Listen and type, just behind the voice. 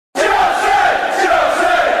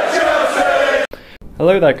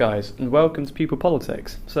Hello there guys, and welcome to Pupil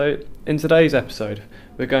Politics. So, in today's episode,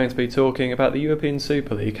 we're going to be talking about the European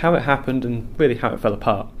Super League, how it happened and really how it fell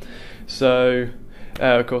apart. So,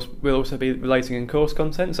 of course, we'll also be relating in course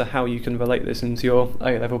content, so how you can relate this into your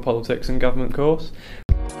A-level politics and government course.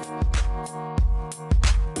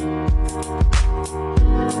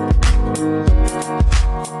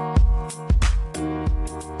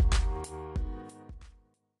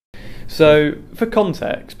 So, for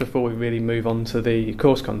context, before we really move on to the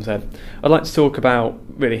course content, I'd like to talk about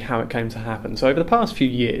really how it came to happen. So, over the past few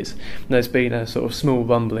years, there's been a sort of small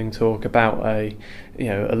rumbling talk about a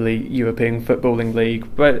European footballing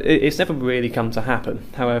league, but it's never really come to happen.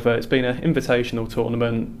 However, it's been an invitational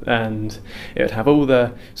tournament, and it would have all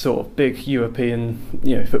the sort of big European,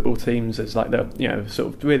 football teams as like the,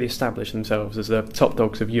 sort of really establish themselves as the top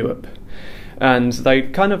dogs of Europe. And they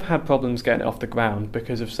kind of had problems getting it off the ground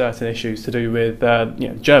because of certain issues to do with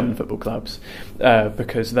German football clubs,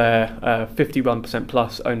 because they're 51%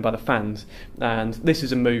 plus owned by the fans, and this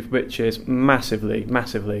is a move which is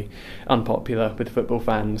massively unpopular with football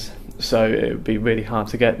fans. So it would be really hard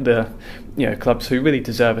to get the clubs who really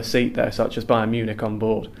deserve a seat there, such as Bayern Munich, on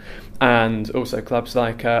board. And also clubs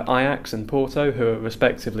like Ajax and Porto, who are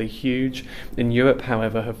respectively huge in Europe,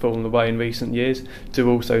 however have fallen away in recent years, do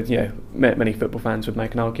also, many football fans would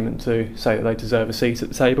make an argument to say that they deserve a seat at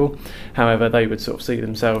the table. However, they would sort of see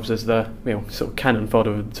themselves as the sort of cannon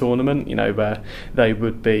fodder of the tournament, where they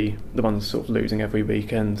would be the ones sort of losing every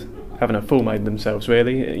weekend, having a fool made themselves,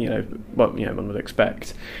 really, what one would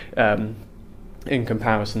expect, in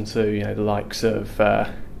comparison to the likes of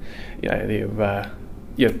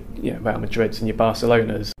your Real Madrids and your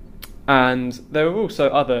Barcelonas. And there are also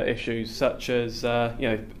other issues, such as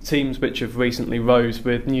teams which have recently rose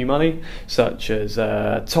with new money, such as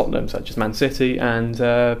Tottenham, such as Man City and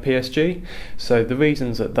PSG. So the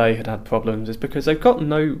reasons that they had problems is because they've got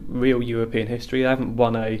no real European history. They haven't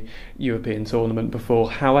won a European tournament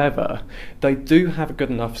before. However, they do have a good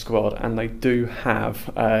enough squad, and they do have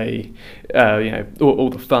all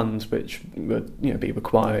the funds which would be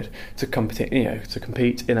required to compete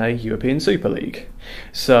in a European Super League.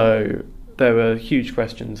 So there were huge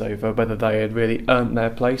questions over whether they had really earned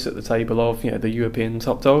their place at the table of the European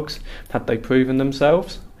top dogs. Had they proven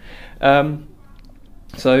themselves?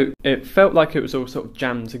 So it felt like it was all sort of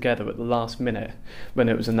jammed together at the last minute when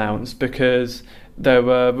it was announced, because there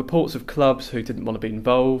were reports of clubs who didn't want to be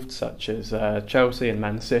involved, such as Chelsea and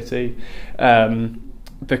Man City,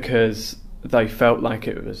 because they felt like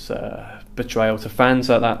it was betrayal to fans.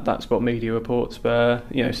 So that's what media reports were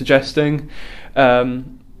suggesting.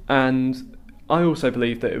 And I also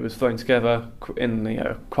believe that it was thrown together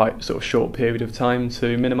in quite sort of short period of time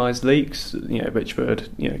to minimise leaks, which would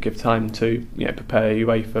give time to prepare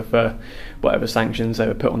UEFA for whatever sanctions they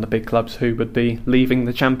would put on the big clubs who would be leaving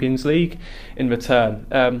the Champions League in return.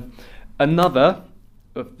 Another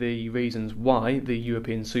of the reasons why the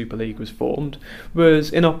European Super League was formed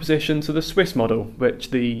was in opposition to the Swiss model,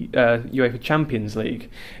 which the UEFA Champions League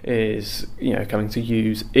is coming to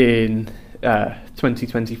use in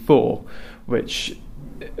 2024, which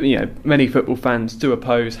many football fans do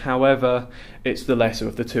oppose. However, it's the lesser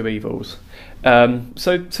of the two evils.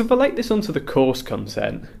 So to relate this onto the course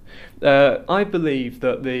content, I believe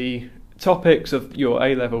that the topics of your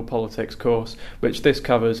A-level politics course, which this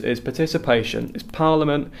covers, is participation, is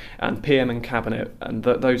Parliament and PM and Cabinet, and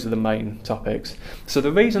those are the main topics. So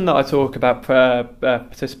the reason that I talk about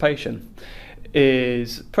participation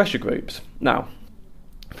is pressure groups. Now,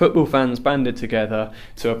 football fans banded together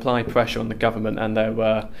to apply pressure on the government, and there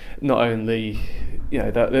were not only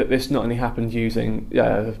this not only happened using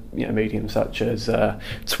mediums such as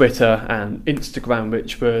Twitter and Instagram,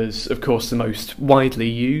 which was of course the most widely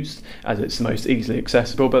used as it's the most easily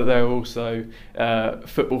accessible, but there are also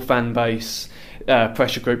football fan base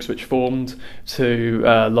pressure groups which formed to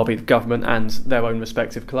lobby the government and their own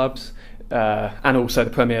respective clubs, and also the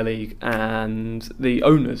Premier League and the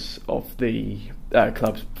owners of the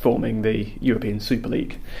clubs forming the European Super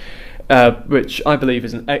League, which I believe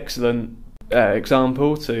is an excellent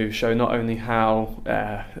example to show not only how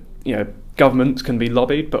governments can be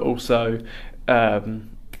lobbied, but also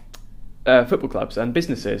football clubs and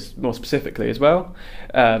businesses more specifically as well.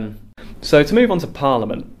 So to move on to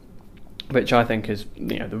Parliament, which I think is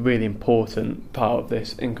the really important part of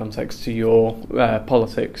this in context to your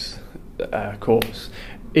politics course,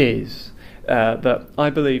 is that I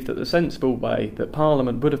believe that the sensible way that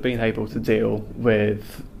Parliament would have been able to deal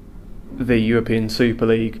with the European Super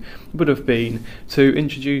League would have been to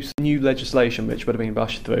introduce new legislation which would have been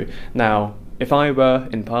rushed through. Now, if I were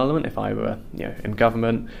in Parliament, if I were in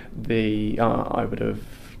government, I would have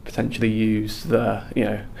potentially use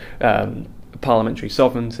the parliamentary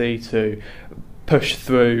sovereignty to push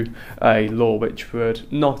through a law which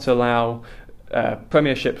would not allow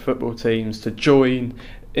Premiership football teams to join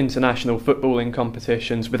international footballing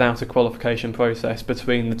competitions without a qualification process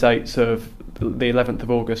between the dates of the 11th of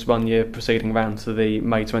August one year preceding round to the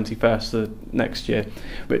May 21st of next year,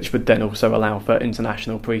 which would then also allow for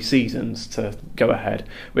international pre-seasons to go ahead,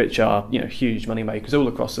 which are huge money makers all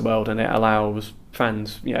across the world, and it allows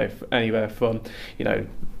fans anywhere from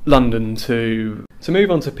London to move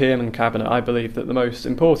on to PM and Cabinet. I believe that the most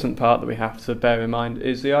important part that we have to bear in mind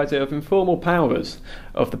is the idea of informal powers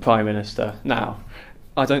of the Prime Minister. Now,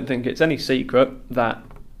 I don't think it's any secret that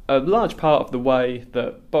a large part of the way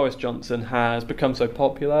that Boris Johnson has become so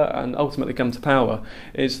popular and ultimately come to power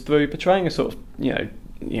is through portraying a sort of,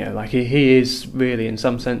 like he is really, in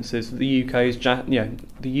some senses, the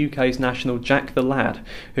UK's national Jack the Lad,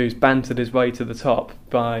 who's bantered his way to the top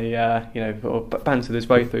by, or bantered his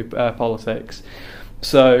way through politics.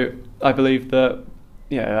 So I believe that,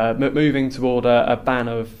 moving toward a ban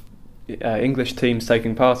of English teams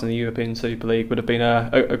taking part in the European Super League would have been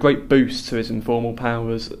a great boost to his informal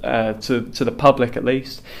powers, to the public at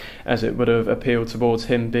least, as it would have appealed towards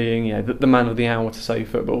him being the man of the hour to save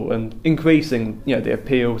football, and increasing the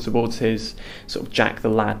appeal towards his sort of Jack the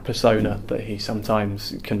Lad persona that he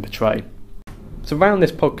sometimes can portray. To round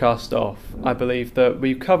this podcast off, I believe that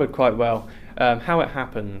we've covered quite well how it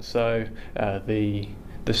happened. So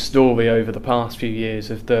the story over the past few years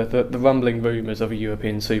of the rumbling rumours of a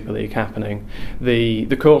European Super League happening, the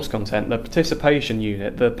course content, the participation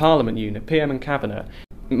unit, the Parliament unit, PM and Cabinet.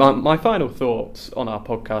 My final thoughts on our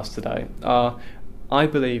podcast today are, I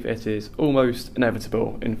believe it is almost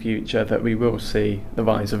inevitable in future that we will see the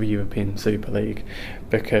rise of a European Super League,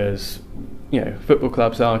 because football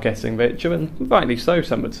clubs are getting richer, and rightly so,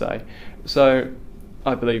 some would say. So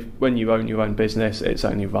I believe when you own your own business, it's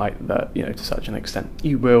only right that, to such an extent,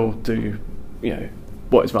 you will do,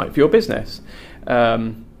 what is right for your business.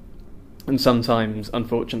 And sometimes,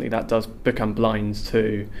 unfortunately, that does become blind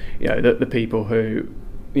to, the people who,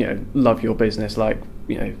 love your business, like,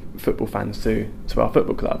 football fans to our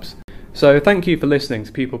football clubs. So thank you for listening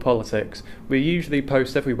to People Politics. We usually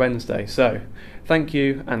post every Wednesday, so thank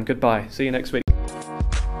you and goodbye. See you next week.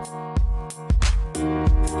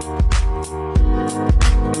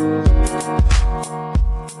 Thank you.